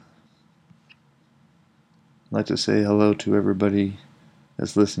I'd like to say hello to everybody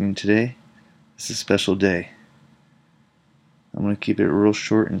that's listening today. It's a special day. I'm going to keep it real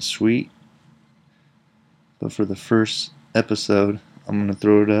short and sweet, but for the first episode, I'm going to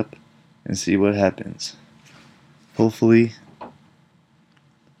throw it up and see what happens. Hopefully,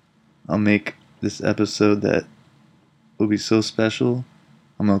 I'll make this episode that will be so special.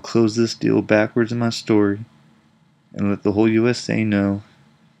 I'm going to close this deal backwards in my story and let the whole USA know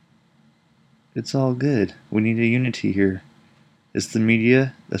it's all good. We need a unity here. It's the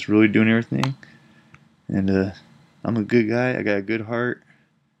media that's really doing everything, and I'm a good guy. I got a good heart.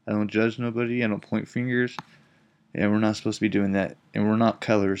 I don't judge nobody. I don't point fingers. And we're not supposed to be doing that. And we're not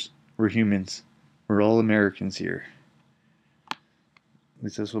colors. We're humans. We're all Americans here. At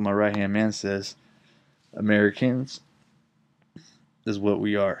least that's what my right hand man says. Americans is what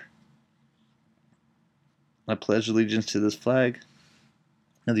we are. I pledge allegiance to this flag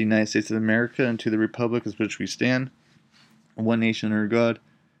of the United States of America and to the republic with which we stand, one nation under God,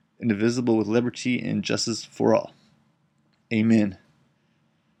 indivisible with liberty and justice for all. Amen.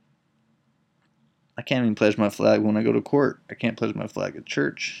 I can't even pledge my flag when I go to court. I can't pledge my flag at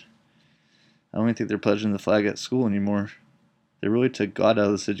church. I don't even think they're pledging the flag at school anymore. They really took God out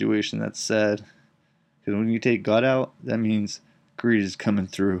of the situation. That's sad. Because when you take God out, that means greed is coming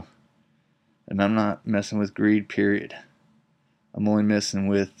through. And I'm not messing with greed, period. I'm only messing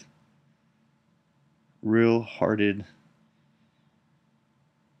with real-hearted,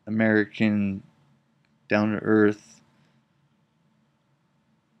 American, down-to-earth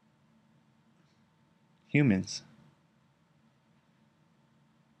humans.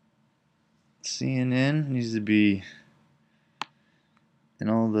 CNN needs to be,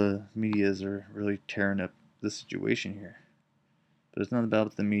 and all the medias are really tearing up the situation here. But it's not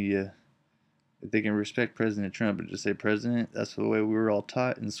about the media. If they can respect President Trump and just say president, that's the way we were all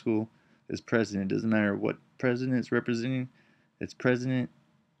taught in school, is president. It doesn't matter what president it's representing. It's President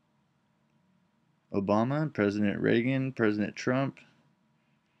Obama, President Reagan, President Trump.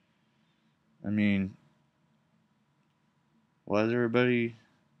 I mean, why is everybody,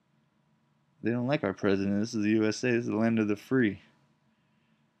 they don't like our president. This is the USA. This is the land of the free.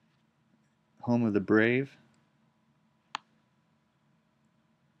 Home of the brave.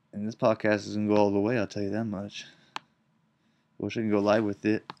 And this podcast is going to go all the way, I'll tell you that much. Wish I could go live with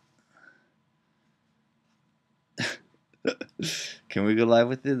it. Can we go live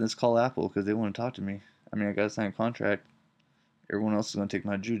with it? Let's call Apple because they want to talk to me. I mean, I got to sign a contract. Everyone else is going to take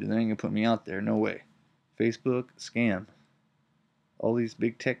my Judah. They ain't going to put me out there. No way. Facebook, scam. All these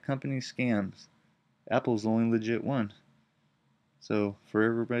big tech companies, scams. Apple's the only legit one. So, for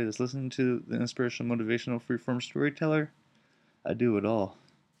everybody that's listening to the inspirational, motivational, freeform storyteller, I do it all.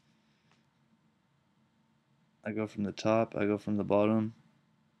 I go from the top, I go from the bottom.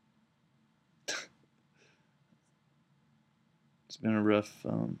 It's been a rough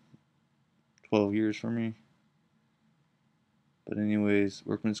 12 years for me. But anyways,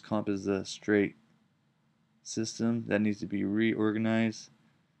 workman's comp is a straight system that needs to be reorganized.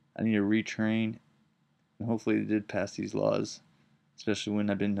 I need to retrain. And hopefully they did pass these laws, especially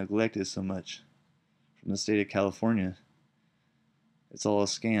when I've been neglected so much from the state of California. It's all a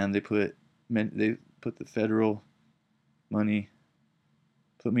scam. They put the federal money,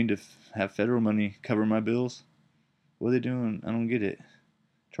 put me to have federal money cover my bills. What are they doing? I don't get it.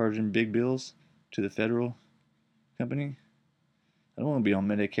 Charging big bills to the federal company? I don't want to be on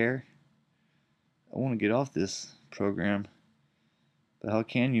Medicare. I want to get off this program. But how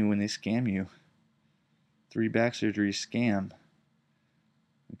can you when they scam you? 3 back surgeries scam.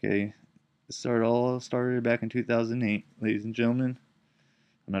 Okay, all started back in 2008, ladies and gentlemen.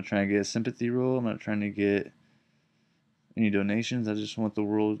 I'm not trying to get a sympathy role. I'm not trying to get any donations. I just want the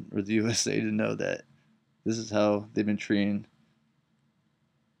world or the USA to know that this is how they've been treating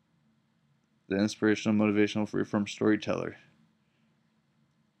the inspirational, motivational, freeform storyteller.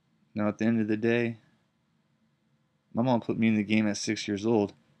 Now, at the end of the day, my mom put me in the game at 6 years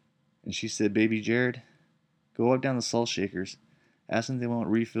old, and she said, "Baby Jared, go walk down the salt shakers, ask them if they want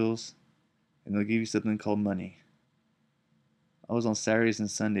refills, and they'll give you something called money." I was on Saturdays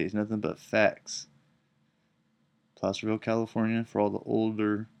and Sundays, nothing but facts. Placerville, California, for all the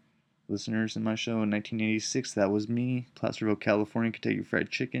older listeners in my show, in 1986, that was me. Placerville, California, Kentucky Fried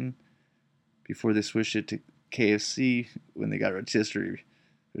Chicken, before they switched it to KFC when they got rotisserie.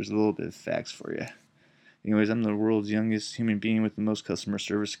 There's a little bit of facts for you. Anyways, I'm the world's youngest human being with the most customer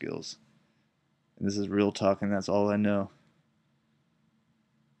service skills. And this is real talk, and that's all I know.